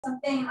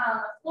something on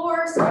the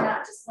floor so we're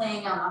not just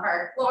laying on the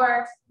hard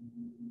floor.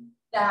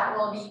 That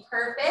will be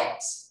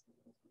perfect.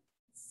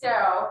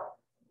 So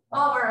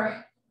while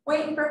we're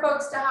waiting for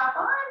folks to hop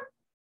on,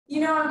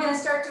 you know I'm going to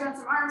start doing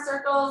some arm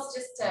circles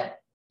just to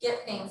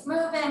get things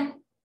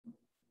moving.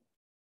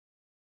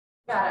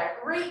 Got a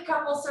great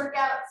couple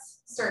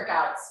circuits.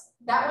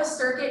 That was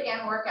circuit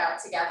and workout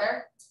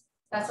together.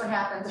 That's what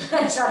happens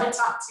when I try to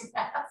talk too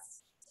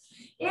fast.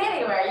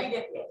 Anyway, you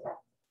get the idea.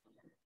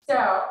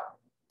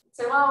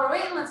 So while we're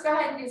waiting, let's go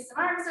ahead and do some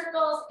arm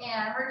circles,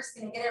 and we're just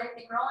going to get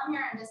everything rolling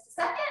here in just a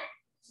second.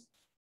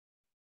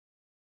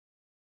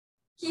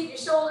 Keep your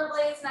shoulder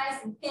blades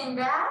nice and pinned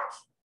back.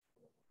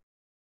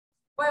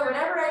 Boy,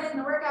 whatever I did in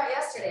the workout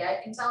yesterday,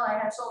 I can tell I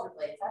have shoulder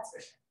blades, that's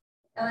for sure.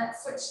 And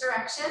let's switch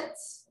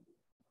directions.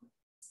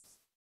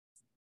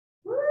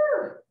 Woo!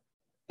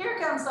 Here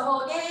comes the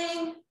whole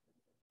gang.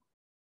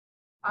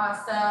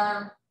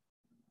 Awesome.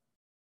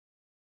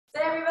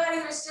 So everybody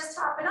who's just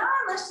hopping on,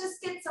 let's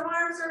just get some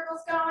arm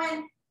circles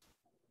going.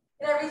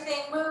 Get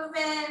everything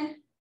moving.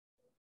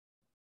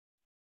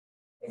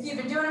 If you've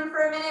been doing them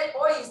for a minute,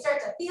 boy, you start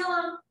to feel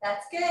them.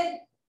 That's good.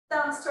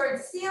 Thumbs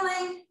towards the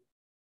ceiling.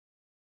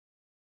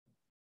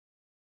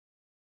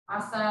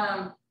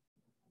 Awesome.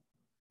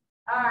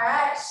 All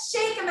right,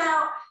 shake them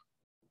out.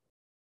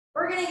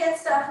 We're gonna get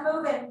stuff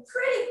moving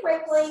pretty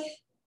quickly.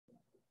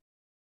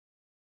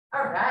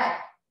 All right.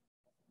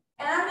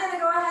 And I'm gonna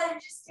go ahead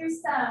and just do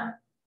some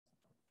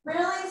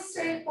really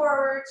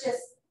straightforward,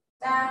 just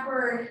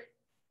backward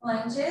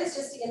lunges,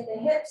 just to get the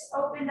hips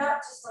opened up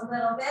just a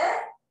little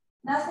bit.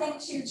 Nothing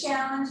too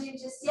challenging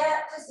just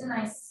yet, just a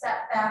nice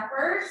step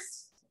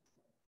backwards.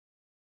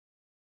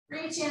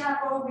 Reaching up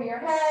over your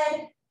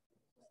head.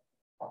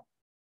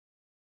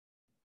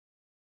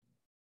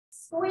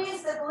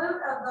 Squeeze the glute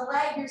of the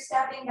leg you're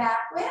stepping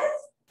back with,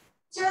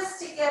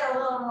 just to get a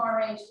little more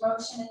range of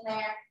motion in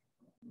there.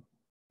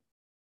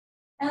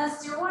 And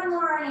let's do one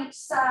more on each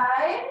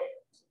side.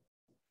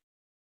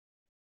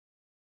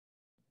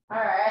 All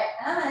right,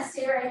 and I'm gonna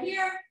stay right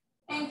here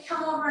and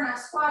come over in a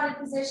squatted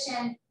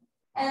position.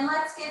 And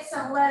let's get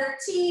some letter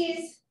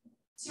T's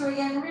to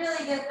again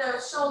really get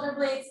those shoulder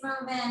blades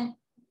moving,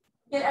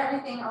 get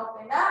everything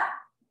opened up.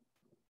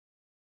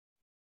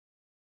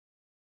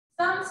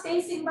 Thumbs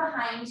facing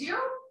behind you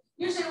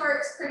usually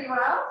works pretty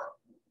well.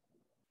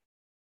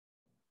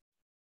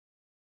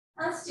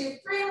 Let's do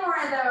 3 more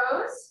of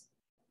those.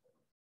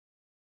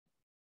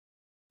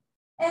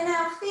 And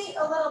now feet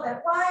a little bit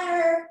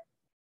wider.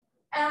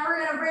 And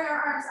we're gonna bring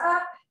our arms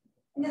up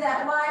into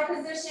that Y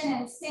position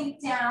and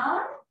sink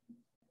down.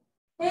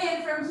 Okay,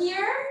 and from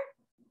here,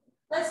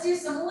 let's do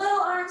some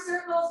little arm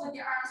circles with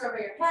your arms over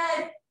your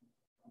head.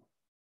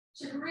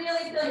 Should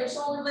really feel your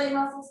shoulder blade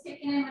muscles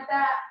kicking in with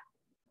that.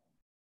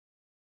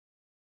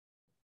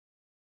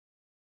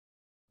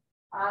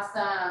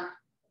 Awesome.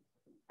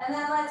 And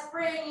then let's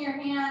bring your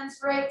hands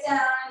right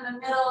down in the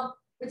middle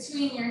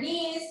between your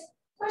knees,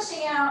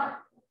 pushing out.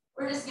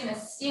 We're just gonna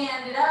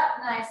stand it up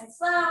nice and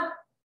slow.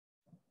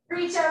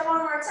 Reach up one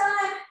more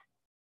time.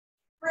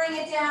 Bring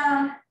it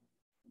down.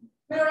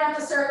 We don't have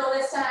to circle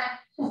this time.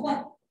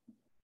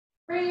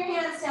 Bring your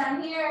hands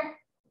down here.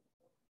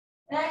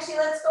 And actually,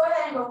 let's go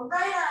ahead and go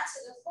right onto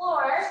the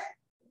floor.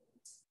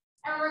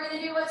 And we're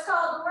gonna do what's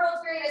called the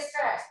world's greatest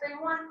stretch.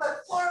 Bring one foot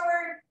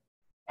forward,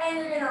 and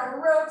you're gonna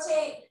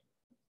rotate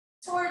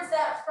towards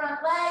that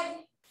front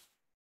leg.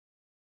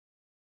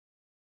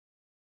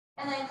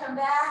 And then come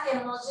back,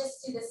 and we'll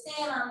just do the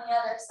same on the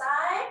other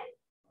side.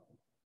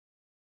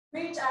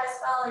 Reach, eyes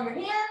follow your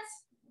hands.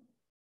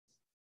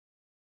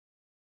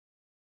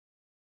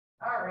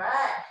 All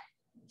right.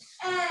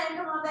 And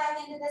come on back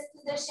into this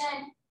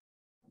position.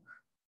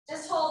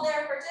 Just hold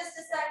there for just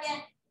a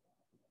second.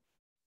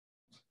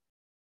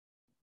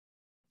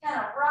 Kind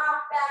of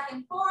rock back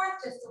and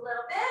forth just a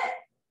little bit.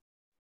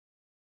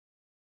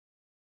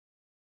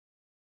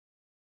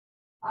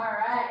 All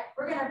right,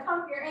 we're gonna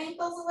pump your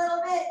ankles a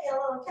little bit, get a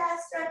little calf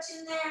stretch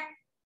in there.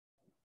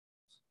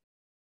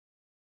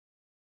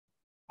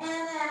 And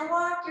then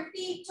walk your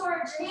feet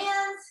towards your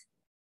hands.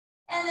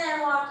 And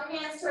then walk your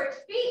hands towards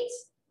your feet.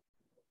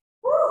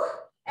 Woo,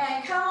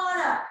 and come on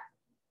up.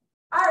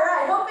 All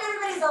right, hope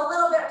everybody's a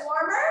little bit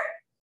warmer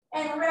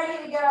and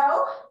ready to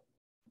go.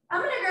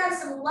 I'm gonna grab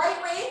some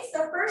light weights.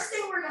 The first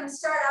thing we're gonna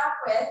start off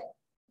with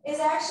is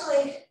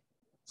actually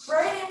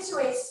right into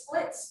a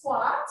split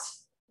squat.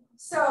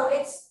 So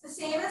it's the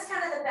same as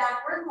kind of the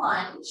backward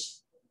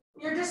lunge.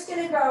 You're just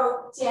gonna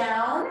go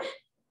down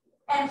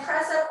and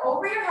press up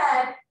over your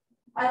head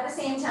at the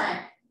same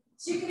time.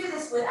 So you can do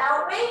this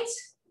without weight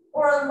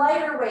or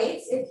lighter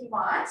weights if you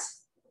want.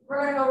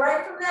 We're gonna go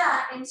right from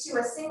that into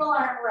a single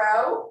arm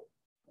row.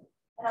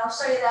 And I'll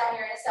show you that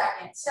here in a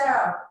second.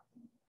 So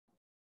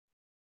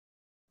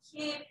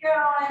keep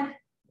going.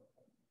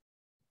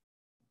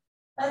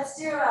 Let's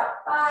do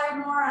about 5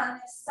 more on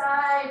this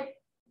side.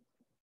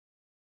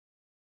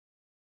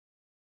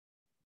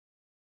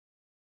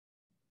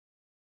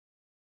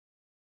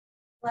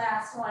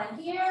 Last one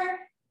here.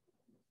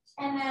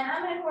 And then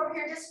I'm gonna go over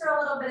here just for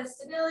a little bit of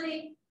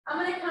stability. I'm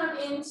gonna come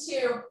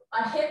into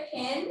a hip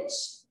hinge.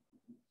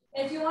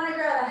 And if you wanna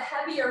grab a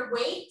heavier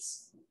weight,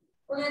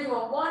 we're gonna do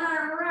a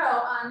one-arm row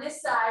on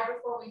this side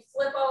before we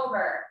flip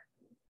over.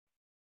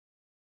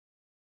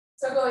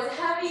 So go as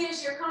heavy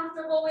as you're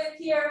comfortable with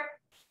here.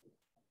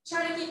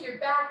 Try to keep your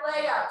back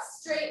leg out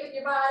straight with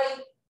your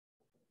body.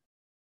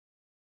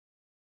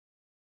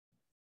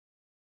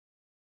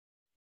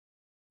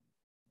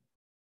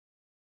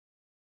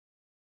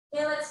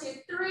 Okay, let's do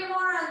 3 more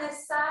on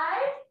this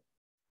side.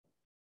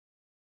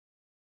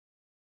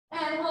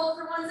 And hold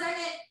for 1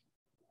 second.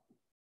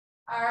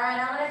 All right,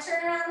 I'm gonna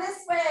turn around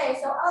this way.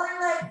 So other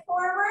leg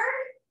forward.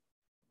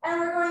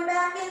 And we're going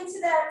back into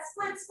that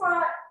split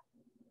squat,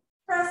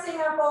 pressing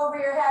up over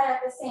your head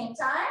at the same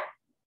time.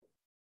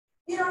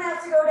 You don't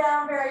have to go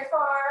down very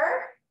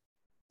far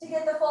to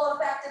get the full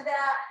effect of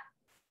that.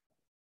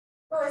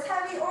 Go as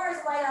heavy or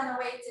as light on the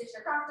weights as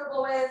you're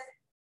comfortable with.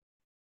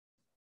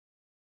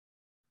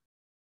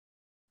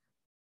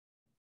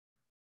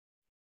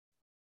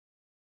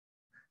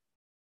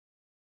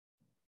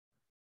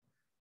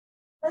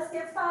 Let's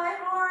get 5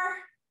 more.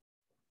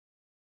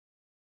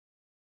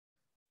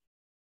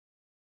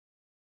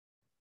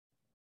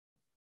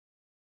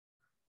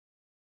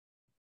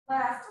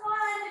 Last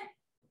one.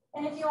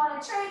 And if you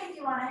want to train, if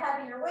you want a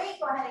heavier weight,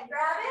 go ahead and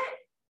grab it.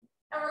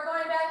 And we're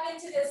going back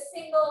into this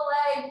single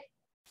leg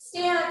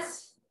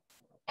stance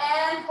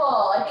and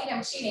pull. I think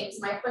I'm cheating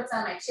because my foot's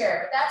on my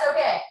chair, but that's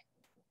okay.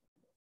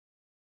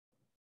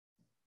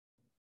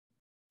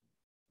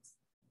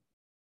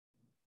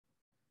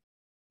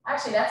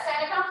 Actually, that's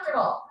kind of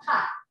comfortable.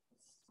 Huh.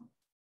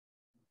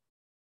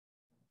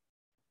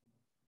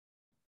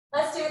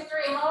 Let's do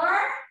 3 more.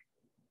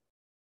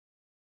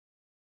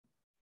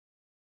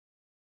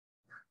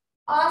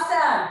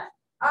 Awesome.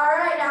 All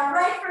right, now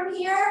right from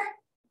here,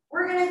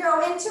 we're gonna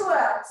go into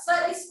a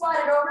slightly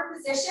squatted over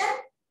position.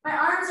 My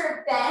arms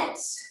are bent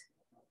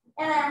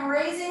and I'm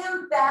raising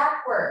them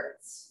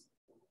backwards.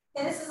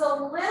 And this is a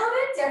little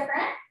bit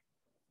different.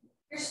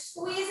 You're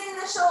squeezing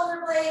the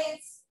shoulder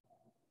blades.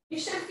 You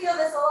should feel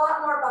this a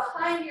lot more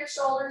behind your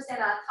shoulders than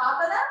on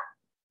top of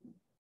them.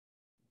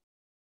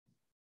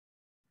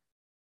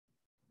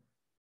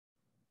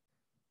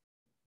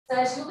 So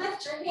as you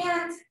lift your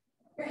hands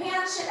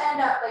should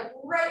end up like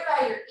right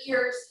by your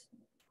ears.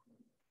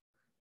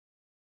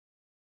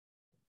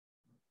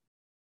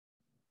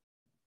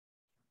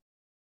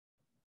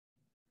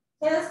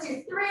 Okay, let's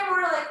do 3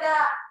 more like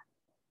that.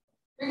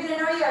 You're gonna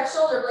know you have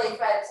shoulder blades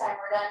by the time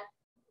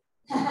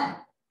we're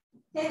done.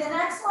 Okay, the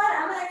next one,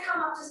 I'm gonna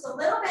come up just a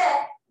little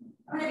bit.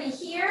 I'm gonna be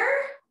here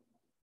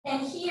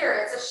and here.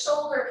 It's a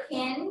shoulder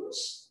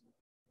hinge.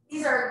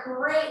 These are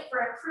great for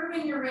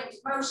improving your range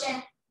of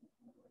motion.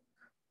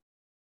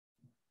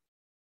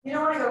 You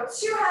don't want to go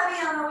too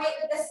heavy on the weight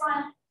with this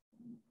one.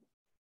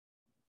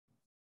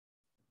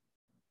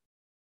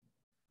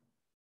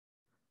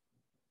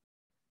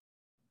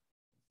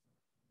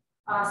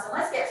 Awesome,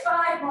 let's get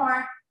 5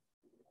 more.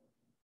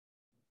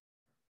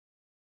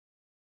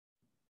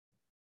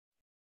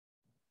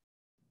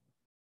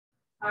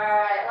 All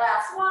right,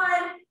 last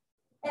one.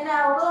 And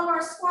now a little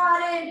more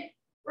squatted.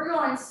 We're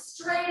going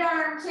straight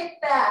arm kick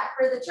back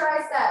for the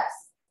triceps.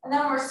 And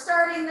then we're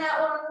starting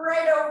that one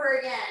right over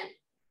again.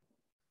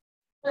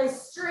 Really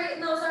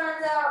straighten those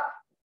arms out.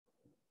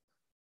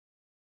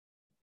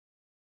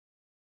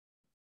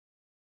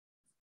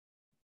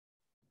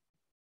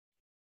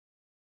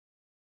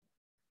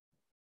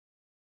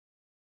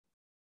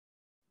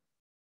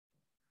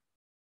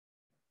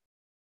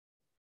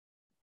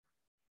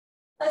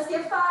 Let's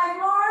get 5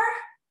 more.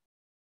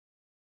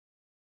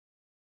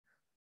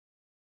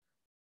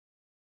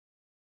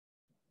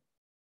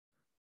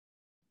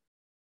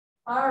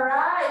 All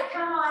right,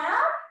 come on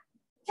up.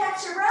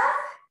 Catch your breath.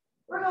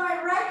 We're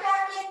going right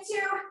back into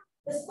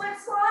the split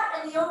squat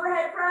and the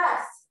overhead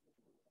press.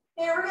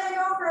 Okay, we're gonna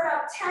go for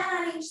about 10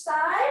 on each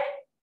side.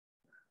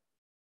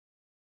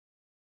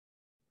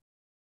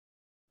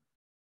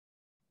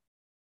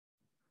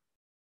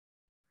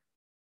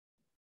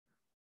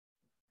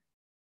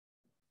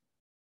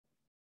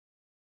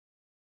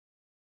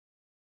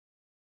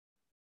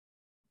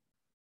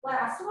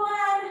 Last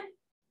one.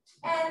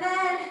 And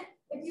then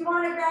if you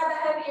want to grab a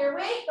heavier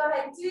weight, go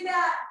ahead and do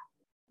that.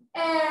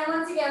 And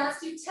once again,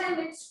 let's do 10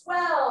 to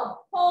 12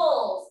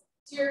 pulls.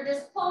 So you're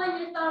just pulling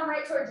your thumb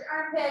right towards your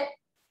armpit.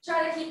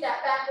 Try to keep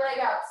that back leg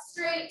out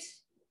straight.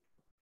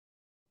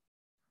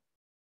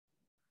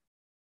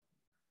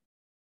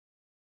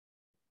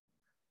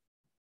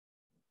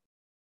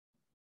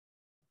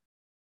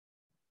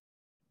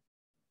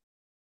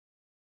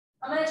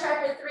 I'm going to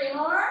try for 3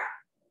 more.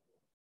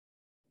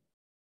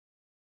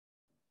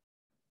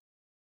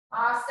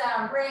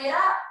 Awesome, bring it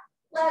up.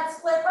 Let's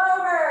flip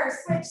over,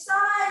 switch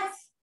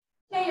sides.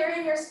 Okay, you're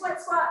in your split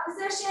squat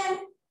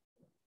position.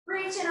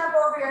 Reaching up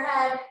over your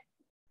head.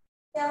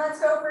 Then let's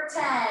go for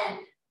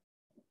 10.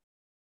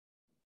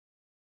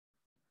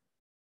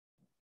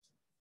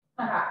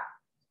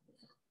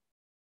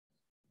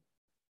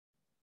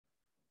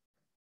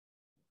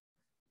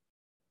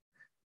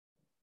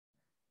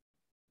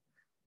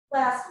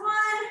 Last one.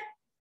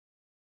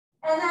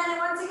 And then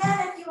once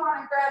again, if you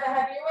want to grab a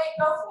heavier weight,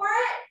 go for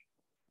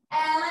it.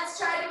 And let's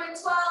try doing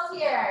 12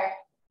 here.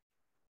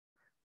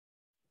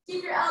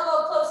 Keep your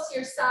elbow close to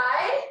your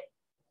side.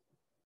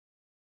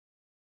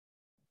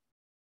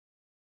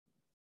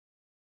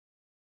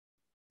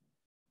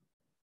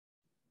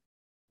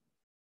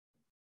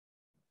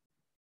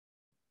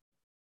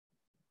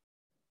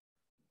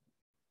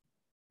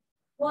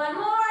 One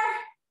more.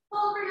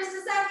 Hold for just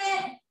a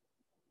second.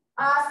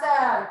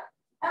 Awesome.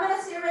 I'm going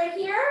to sit right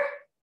here.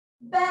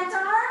 Bent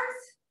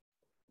arms.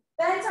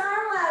 Bent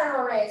arm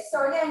lateral raise.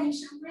 So again, you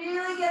should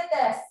really get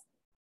this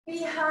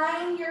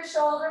behind your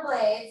shoulder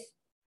blades,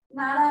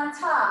 not on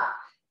top.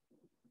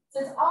 So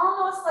it's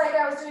almost like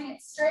I was doing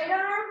it straight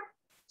arm,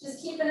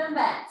 just keeping them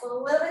bent. So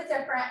a little bit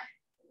different.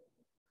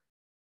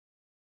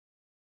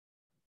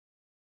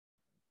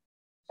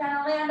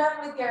 Trying to land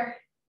up with your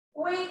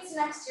weights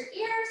next to your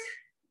ears.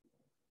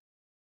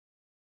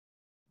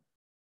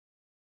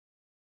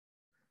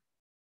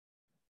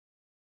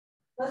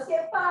 Let's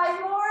get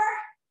 5 more.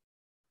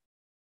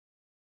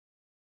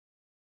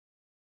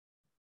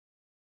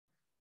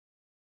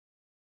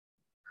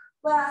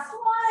 Last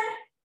one.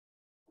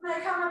 I'm going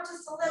to come up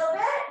just a little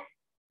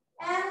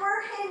bit, and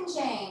we're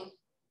hinging.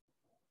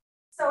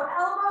 So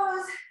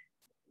elbows,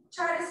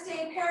 try to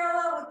stay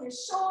parallel with your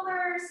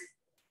shoulders,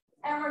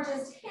 and we're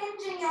just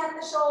hinging at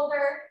the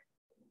shoulder,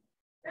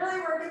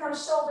 really working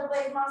those shoulder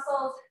blade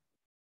muscles.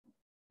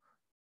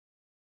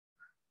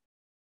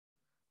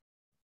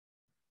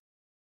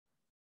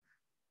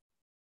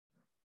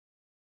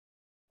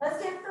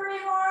 Let's get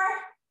 3 more.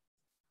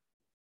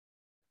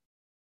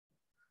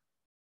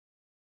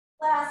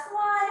 Last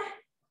one.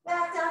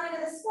 Back down into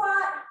the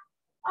squat.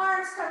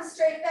 Arms come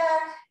straight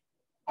back.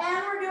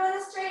 And we're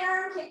doing a straight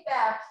arm kick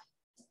back.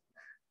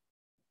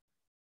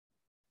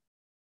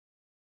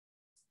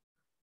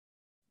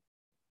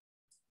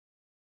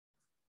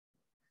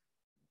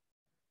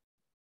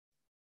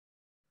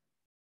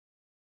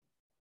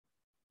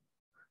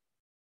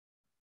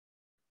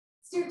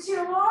 Let's do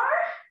 2 more.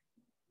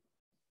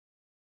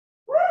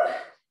 Woo!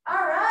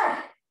 All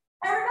right.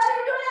 Everybody,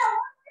 we're doing that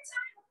one more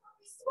time before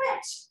we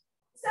switch.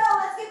 So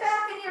let's get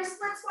back in your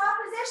split squat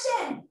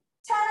position.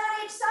 10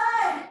 on each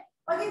side.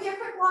 I'll give you a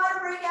quick water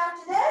break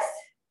after this.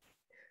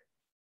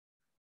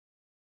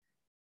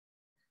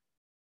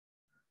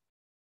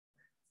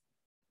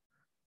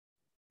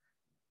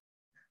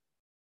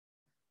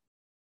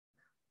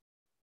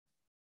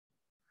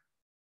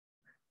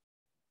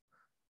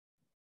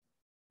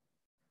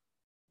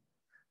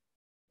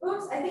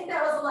 Oops, I think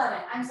that was 11.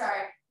 I'm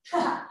sorry.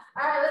 All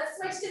right, let's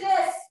switch to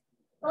this.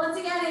 Once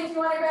again, if you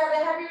want to grab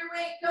a heavier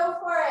weight, go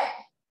for it.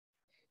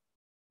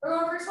 We're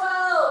going for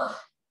 12.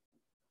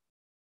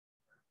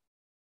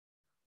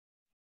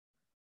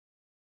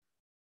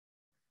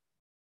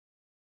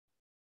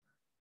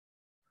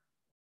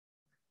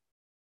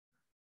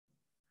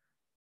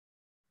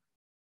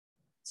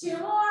 Two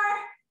more.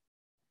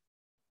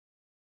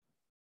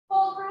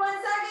 Hold for 1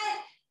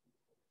 second.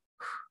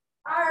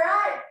 All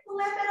right,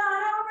 flip it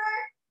on over.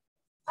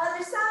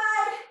 Other side.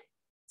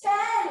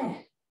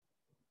 10.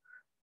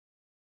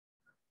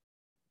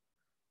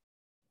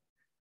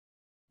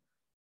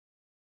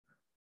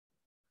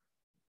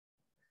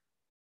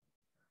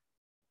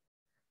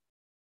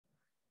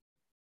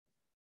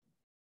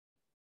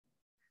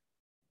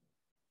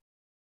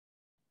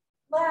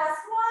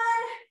 Last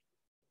one.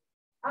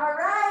 All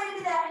right,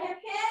 into that hip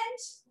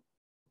hinge.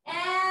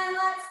 And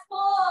let's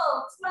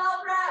pull. 12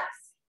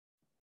 reps.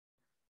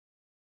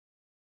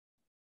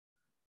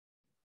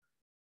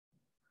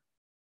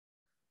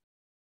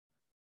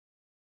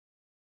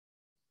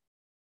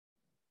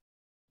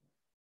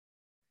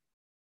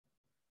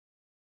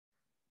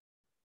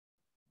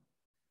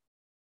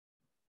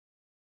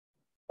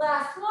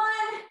 Last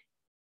one.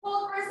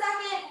 Hold for a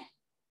second.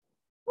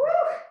 Woo!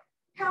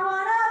 Come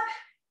on up.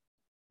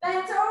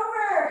 Bent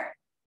over.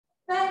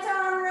 Bent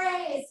arm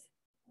raise.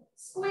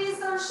 Squeeze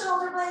those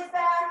shoulder blades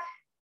back.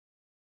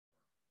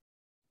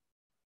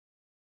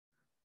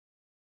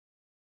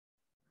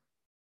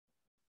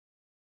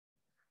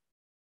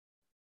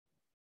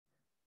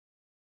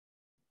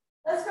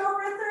 Let's go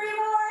for 3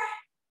 more.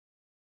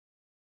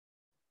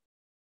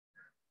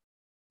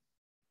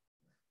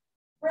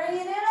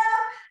 Bringing it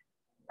up.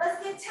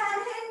 Let's get 10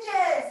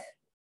 hinges.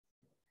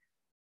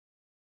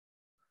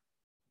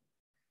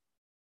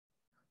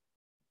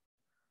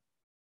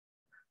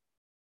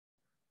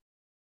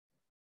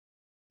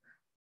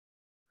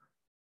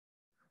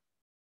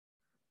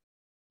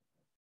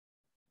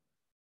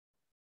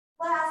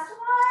 Last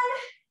one.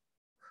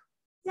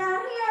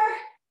 Down here.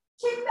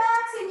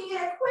 Kickbacks, and you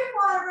get a quick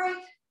water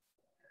break.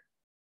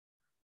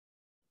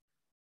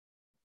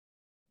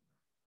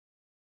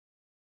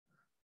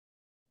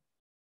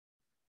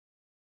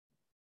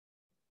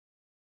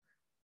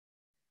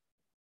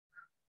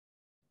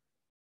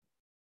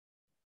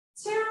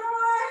 Two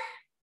more.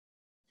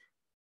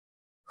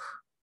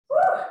 Woo.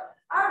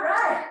 All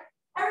right.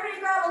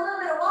 Everybody grab a little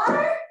bit of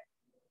water.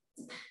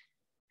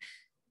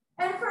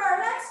 And for our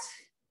next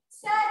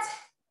set,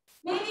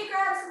 maybe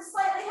grab some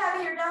slightly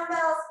heavier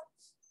dumbbells.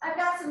 I've got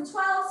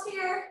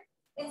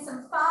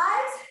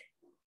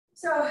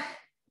So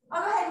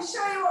I'll go ahead and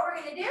show you what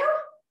we're gonna do.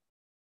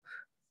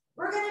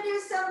 We're gonna do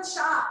some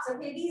chops,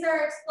 okay? These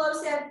are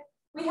explosive.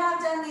 We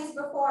have done these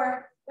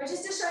before, but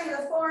just to show you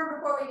the form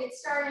before we get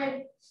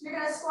started, you're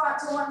gonna squat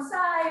to one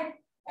side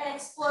and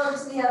explode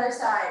to the other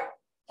side.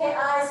 Okay,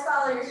 eyes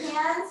follow your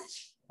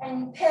hands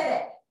and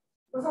pivot.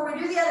 Before we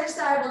do the other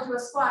side, we'll do a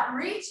squat and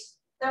reach.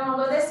 Then we'll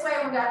go this way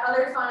and we've got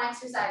other fun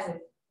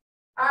exercises.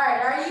 All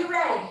right, are you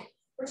ready?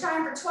 We're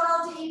trying for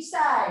 12 to each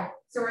side.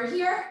 So we're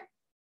here,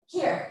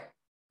 here.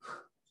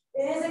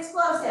 It is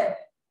explosive.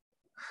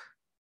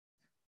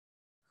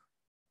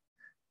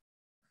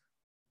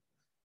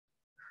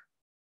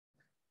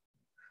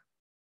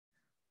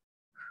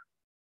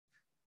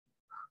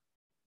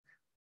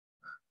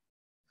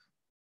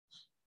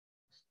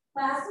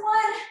 Last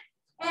one,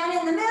 and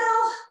in the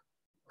middle,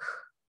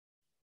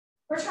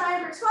 we're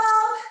trying for 12.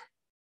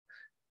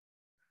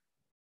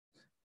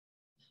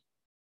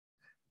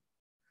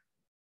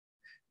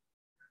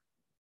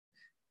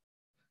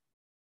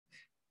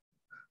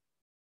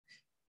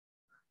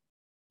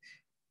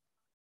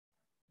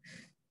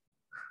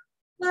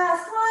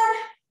 Last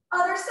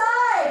one, other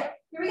side.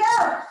 Here we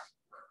go.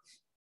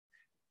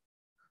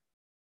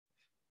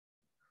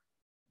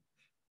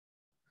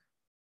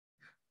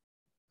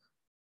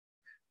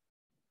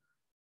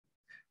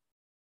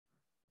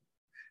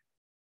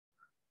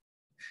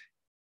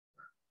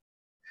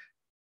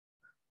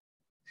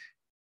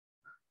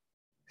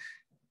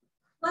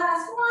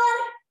 Last one.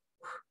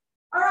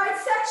 All right,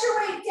 set your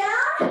weight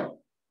down.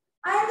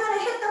 I'm going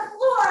to hit the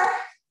floor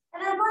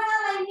and I'm going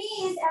on my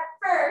knees at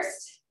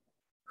first.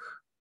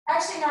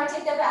 Actually, no, I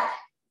take that back.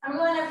 I'm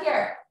going up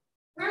here.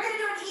 We're going to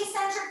do an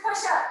eccentric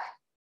push-up.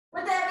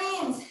 What that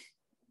means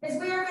is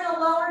we are going to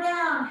lower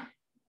down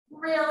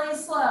really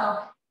slow.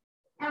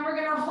 And we're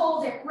going to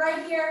hold it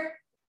right here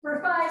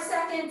for 5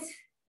 seconds.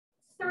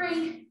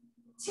 3,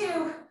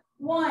 2,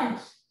 1.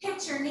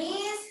 Hit your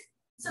knees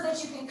so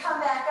that you can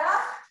come back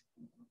up.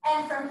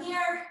 And from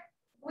here,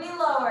 we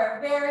lower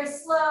very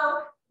slow.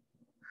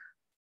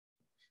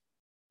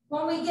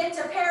 When we get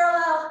to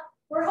parallel,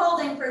 we're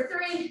holding for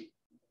 3,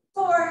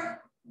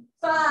 4,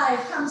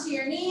 5. Come to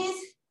your knees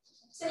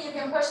so you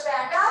can push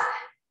back up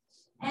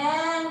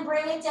and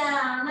bring it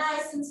down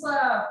nice and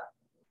slow.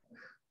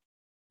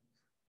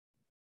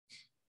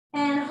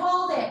 And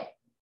hold it.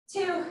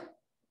 2,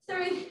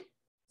 3,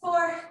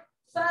 4,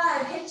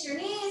 5. Hit your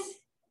knees.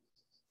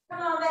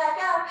 Come on back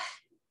up.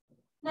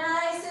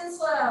 Nice and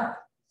slow.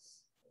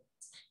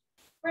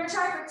 We're gonna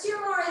try for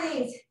 2 more of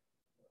these.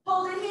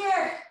 Hold it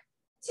here.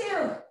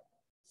 2,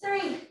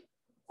 3,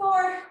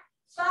 4,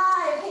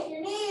 5. Hit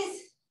your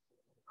knees.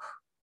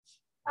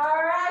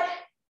 All right.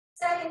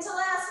 Second to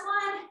last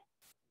one.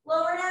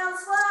 Lower down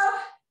slow.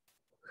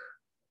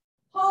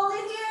 Hold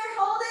it here.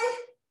 Hold it.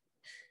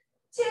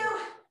 2,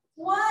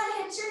 1.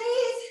 Hit your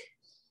knees.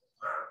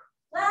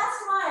 Last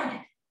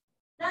one.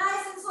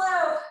 Nice and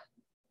slow.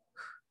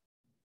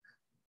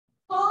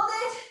 Hold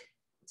it.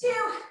 2,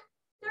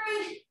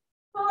 3,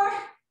 4,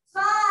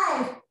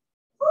 5.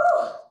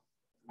 Woo.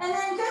 And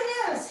then good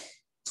news.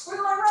 We're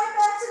going right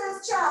back to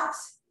those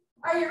chops.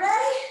 Are you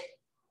ready?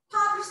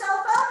 Pop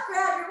yourself up,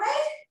 grab your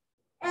weight,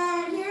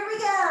 and here we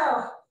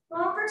go.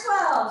 Going for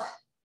 12.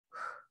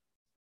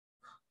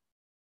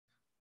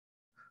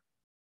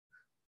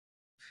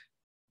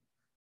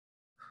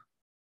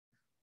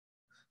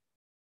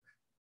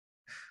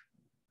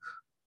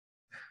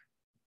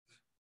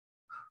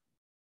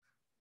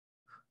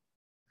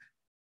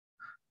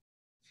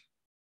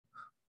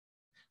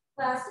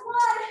 Last one.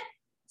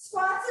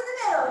 Squats in the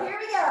middle. Here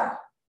we go.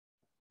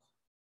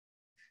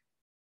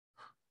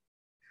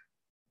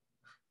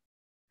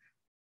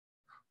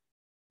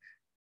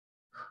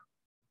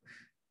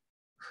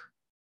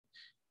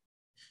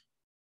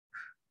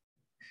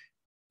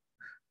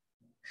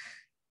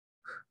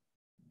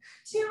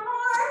 Two more.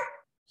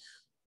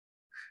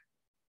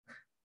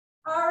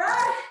 All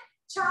right.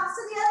 Chops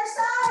to the other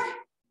side.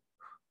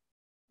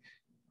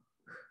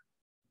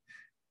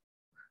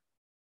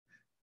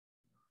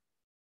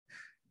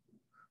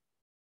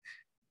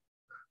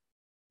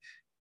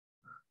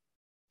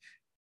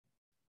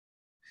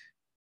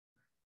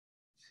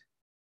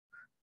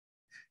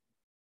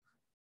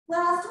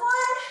 Last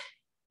one.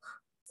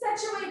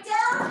 Set your weight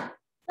down.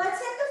 Let's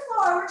hit the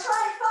floor. We're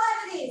trying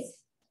 5 of these.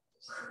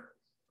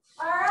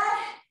 All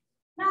right.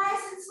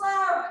 Nice and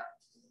slow.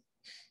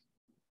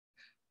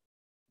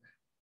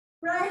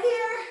 Right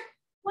here.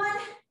 1,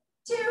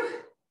 2,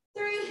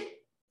 3,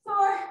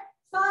 4,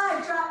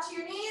 5. Drop to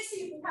your knees so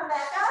you can come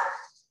back up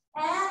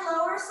and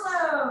lower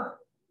slow.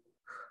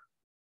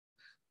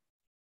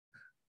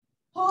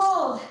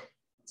 Hold.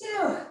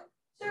 2,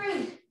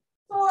 3,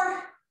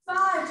 4,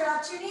 5.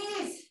 Drop to your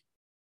knees.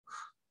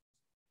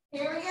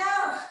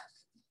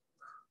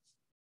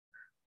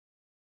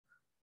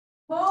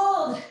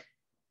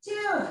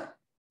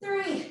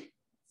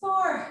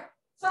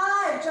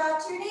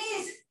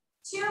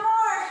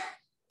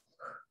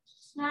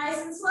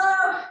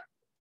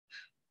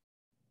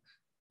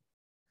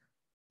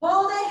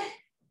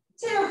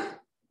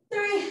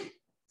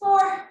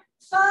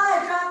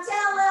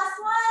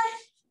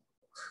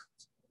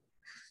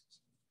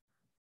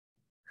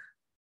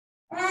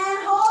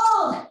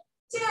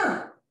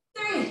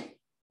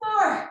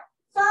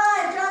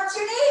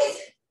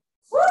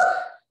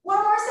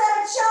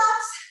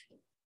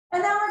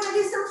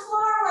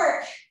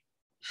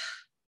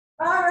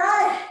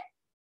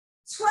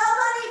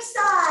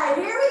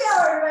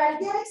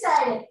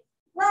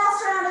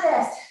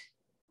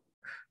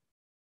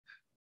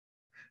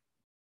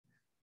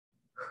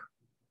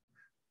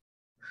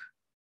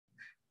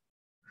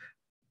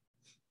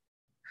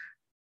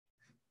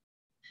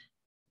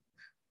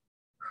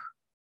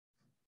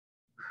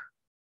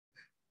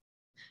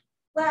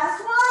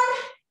 Last one.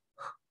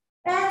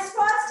 And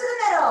squats to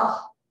the middle.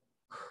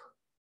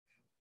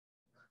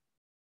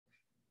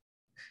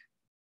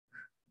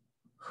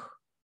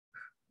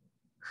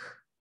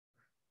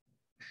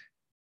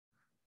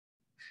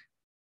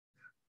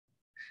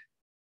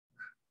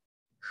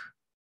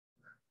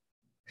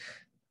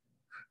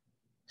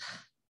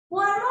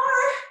 One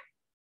more.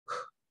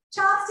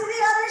 Chops to the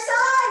other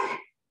side.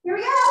 Here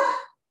we go.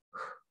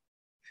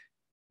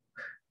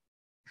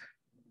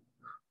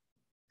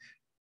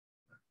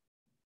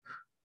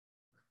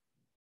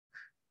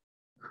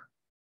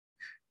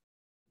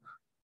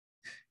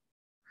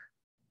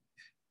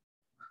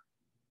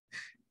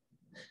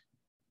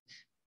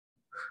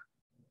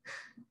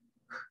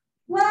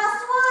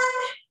 Last one.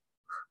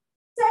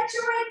 Set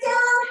your weight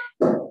down.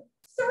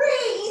 3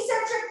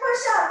 eccentric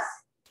push-ups.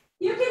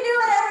 You can do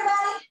it,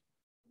 everybody.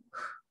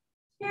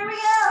 Here we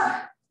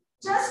go.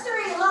 Just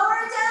 3. Lower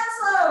it down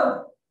slow.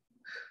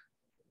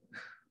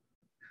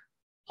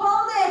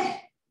 Hold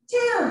it.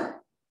 2,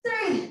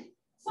 3,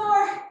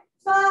 4,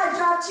 5.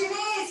 Drop to your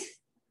knees.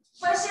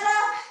 Push it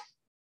up.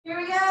 Here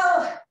we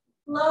go.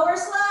 Lower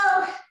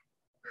slow.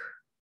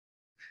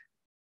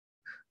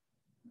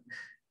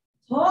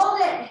 Hold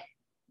it.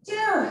 2,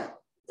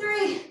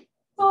 3,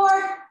 4,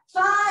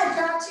 5.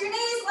 Drop to your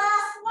knees.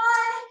 Last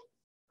one.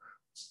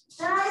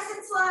 Nice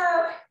and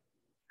slow.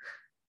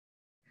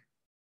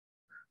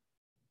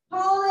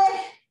 Hold it.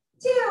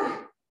 2,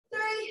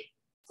 3,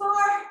 4,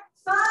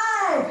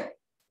 5.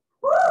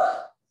 Woo!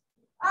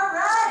 All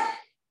right.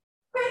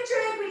 Quick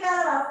drink. We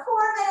got about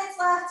 4 minutes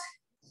left.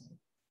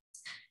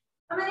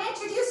 I'm going to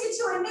introduce you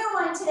to a new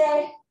one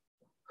today.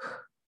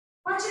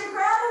 I want you to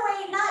grab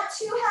a weight, not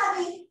too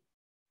heavy.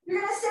 You're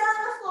going to sit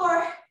on the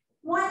floor,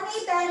 one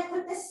knee bent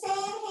with the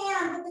same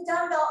hand with the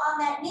dumbbell on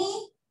that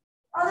knee.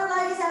 Other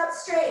leg is out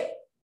straight.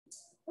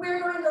 We're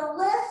going to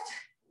lift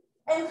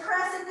and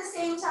press at the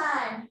same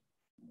time.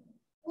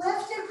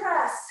 Lift and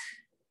press.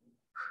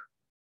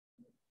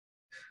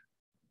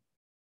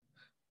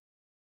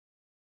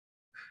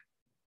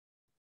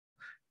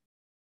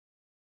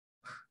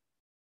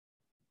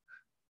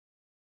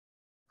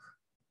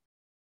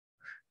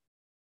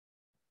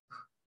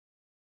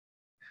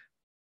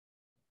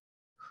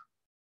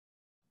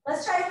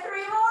 Let's try 3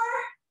 more.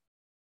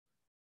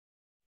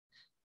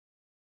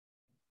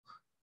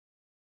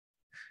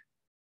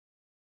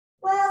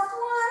 Last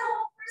one,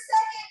 hold for a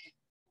second.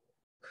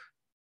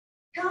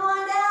 Come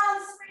on down,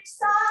 switch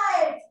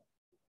sides.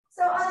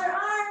 So other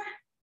arm,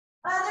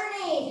 other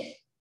knee.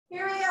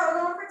 Here we go,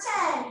 we're going for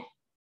 10.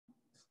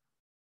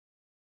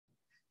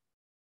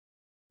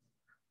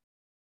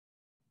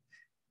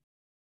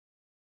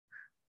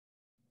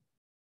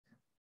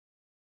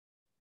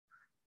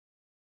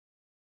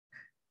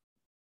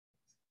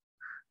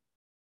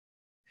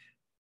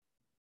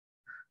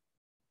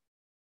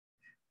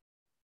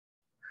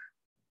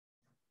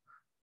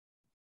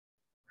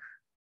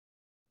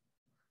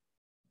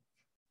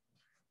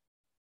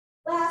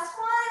 Last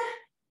one.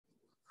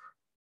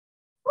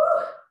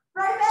 Woo.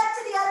 Right back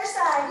to the other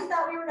side. You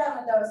thought we were done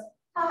with those.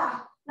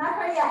 Haha, not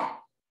quite yet.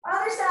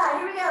 Other side,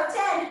 here we go,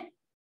 10.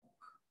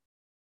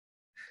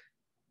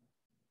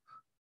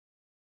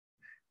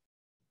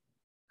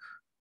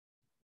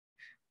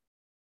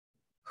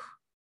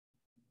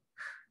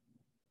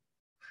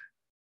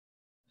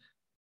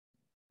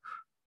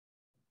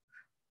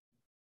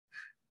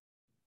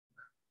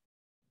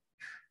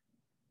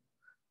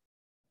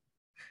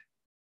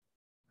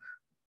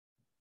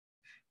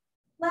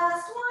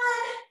 Last one.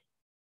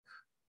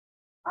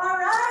 All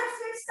right,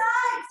 switch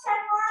sides. 10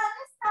 more on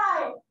this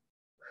side.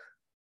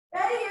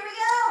 Ready, here we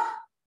go.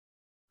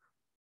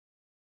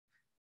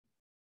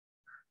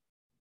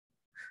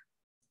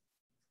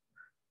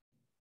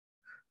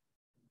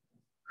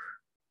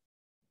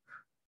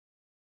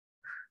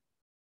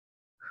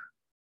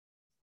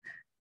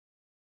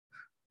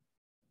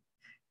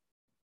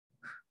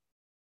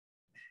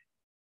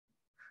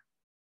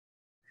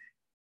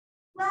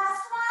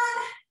 Last one.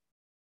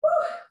 Woo.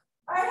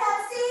 All right, have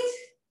a seat.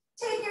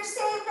 Take your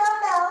same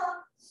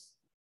dumbbell.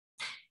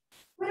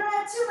 We don't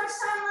have too much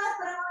time left,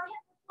 but I want to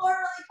hit the floor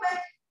really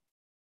quick.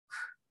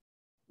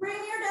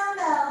 Bring your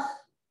dumbbell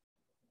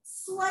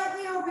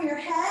slightly over your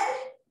head.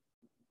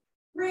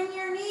 Bring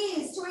your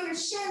knees to where your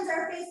shins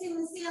are facing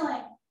the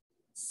ceiling.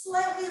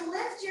 Slightly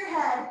lift your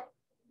head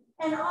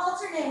and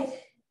alternate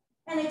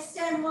and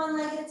extend one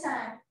leg at a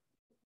time.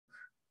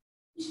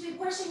 You should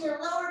be pushing your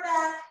lower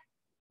back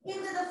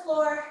into the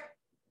floor,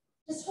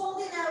 just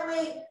holding that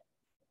weight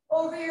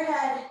over your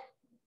head.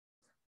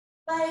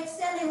 By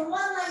extending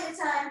one leg at a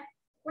time,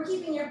 we're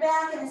keeping your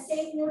back in a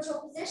safe,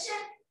 neutral position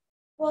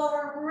while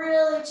we're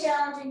really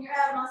challenging your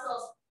ab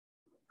muscles.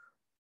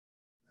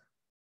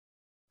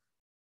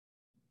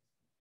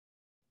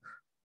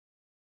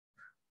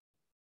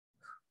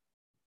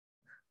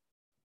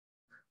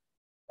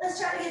 Let's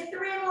try to get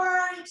 3 more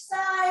on each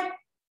side.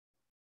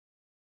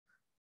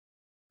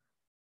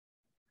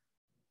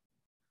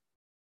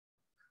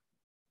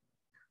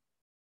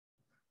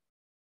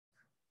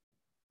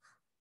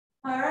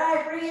 All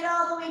right, bring it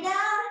all the way down.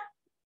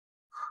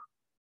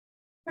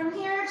 From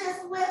here,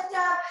 just lift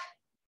up.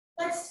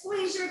 Let's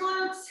squeeze your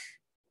glutes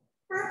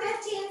for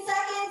 15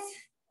 seconds.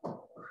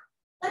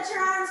 Let your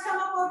arms come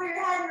up over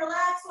your head and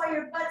relax while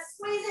your butt's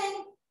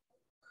squeezing.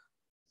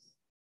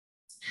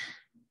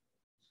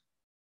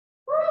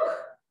 Woo.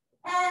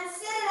 And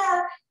sit it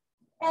up.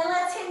 And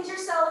let's hinge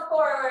yourself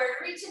forward.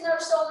 Reaching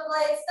those shoulder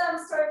blades,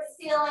 thumbs towards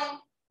the ceiling.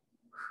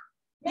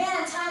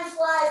 Man, time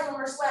flies when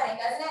we're sweating,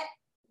 doesn't it?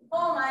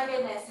 Oh my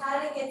goodness, how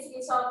did it get to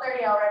be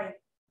 12:30 already?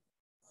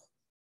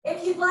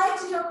 If you'd like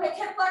to do a quick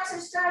hip flexor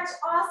stretch,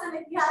 awesome.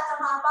 If you have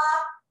to hop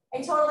off,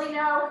 I totally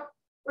know.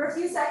 We're a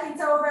few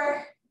seconds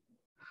over.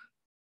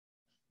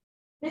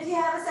 If you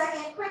have a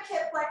second, quick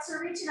hip flexor,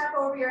 reaching up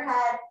over your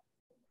head.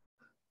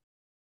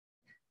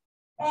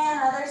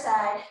 And other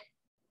side.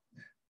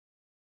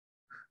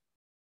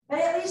 But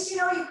at least you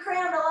know you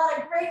crammed a lot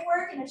of great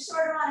work in a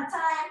short amount of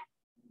time.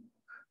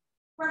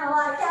 Run a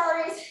lot of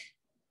calories.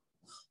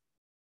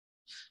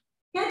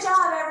 Good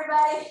job,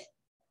 everybody.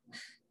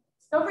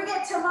 Don't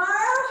forget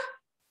tomorrow,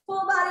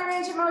 full body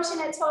range of motion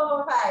at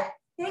 12:05.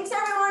 Thanks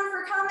everyone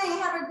for coming.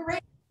 Have a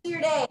great rest of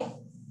your day.